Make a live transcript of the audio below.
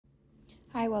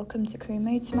Hi, welcome to Crewe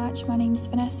Motor Match. My name's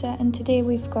Vanessa and today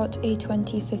we've got a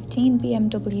 2015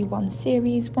 BMW 1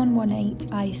 Series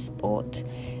 118i Sport.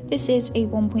 This is a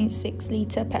 1.6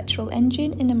 litre petrol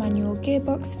engine in a manual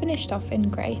gearbox finished off in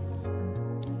grey.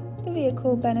 The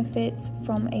vehicle benefits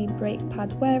from a brake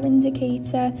pad wear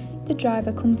indicator, the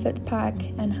driver comfort pack,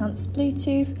 enhanced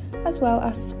Bluetooth, as well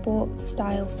as sport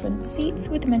style front seats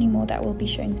with many more that will be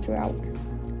shown throughout.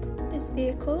 This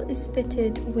vehicle is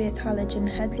fitted with halogen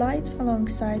headlights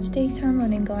alongside daytime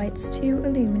running lights to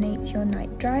illuminate your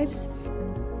night drives.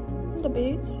 In the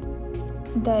boot,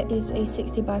 there is a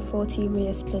 60x40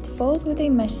 rear split fold with a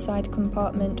mesh side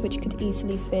compartment which could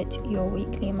easily fit your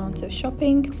weekly amount of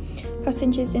shopping.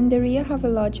 Passengers in the rear have a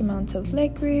large amount of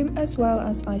legroom as well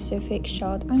as ISOFIX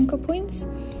shard anchor points.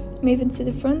 Moving to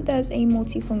the front, there's a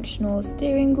multifunctional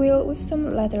steering wheel with some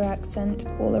leather accent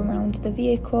all around the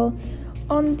vehicle,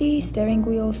 on the steering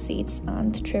wheel, seats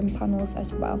and trim panels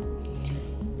as well.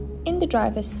 In the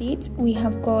driver's seat, we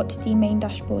have got the main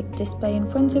dashboard display in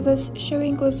front of us,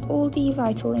 showing us all the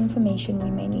vital information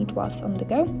we may need whilst on the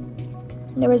go.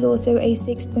 There is also a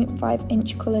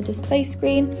 6.5-inch colour display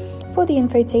screen for the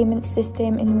infotainment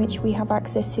system, in which we have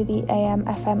access to the AM,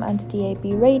 FM and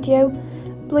DAB radio,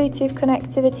 Bluetooth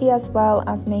connectivity, as well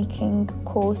as making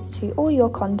calls to all your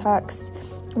contacts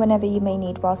whenever you may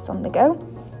need whilst on the go.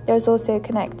 There's also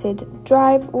connected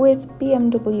drive with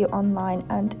BMW Online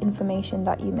and information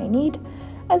that you may need,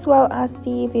 as well as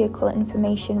the vehicle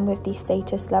information with the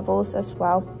status levels as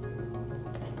well.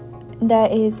 There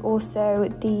is also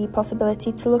the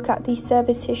possibility to look at the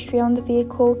service history on the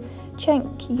vehicle, check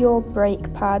your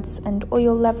brake pads and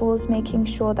oil levels, making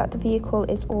sure that the vehicle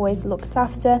is always looked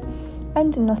after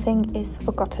and nothing is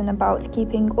forgotten about,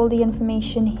 keeping all the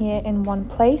information here in one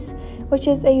place, which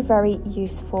is a very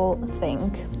useful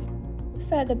thing.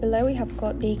 Further below, we have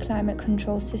got the climate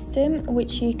control system,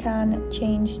 which you can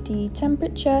change the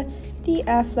temperature, the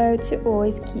airflow to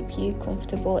always keep you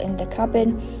comfortable in the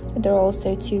cabin. There are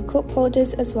also two cup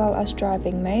holders as well as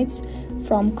driving modes,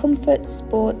 from Comfort,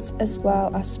 Sport as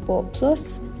well as Sport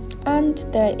Plus. And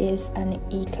there is an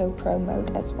Eco Pro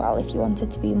mode as well if you want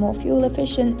it to be more fuel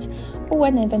efficient or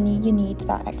whenever you need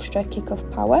that extra kick of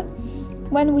power.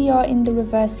 When we are in the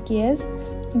reverse gears,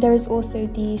 there is also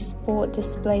the sport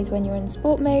displays when you're in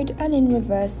sport mode, and in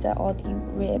reverse there are the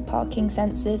rear parking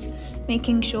sensors,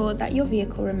 making sure that your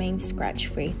vehicle remains scratch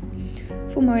free.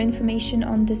 For more information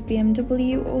on this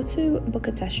BMW or to book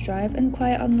a test drive,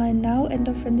 inquire online now and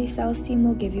our friendly sales team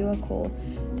will give you a call.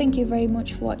 Thank you very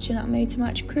much for watching at Motor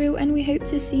Match Crewe, and we hope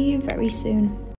to see you very soon.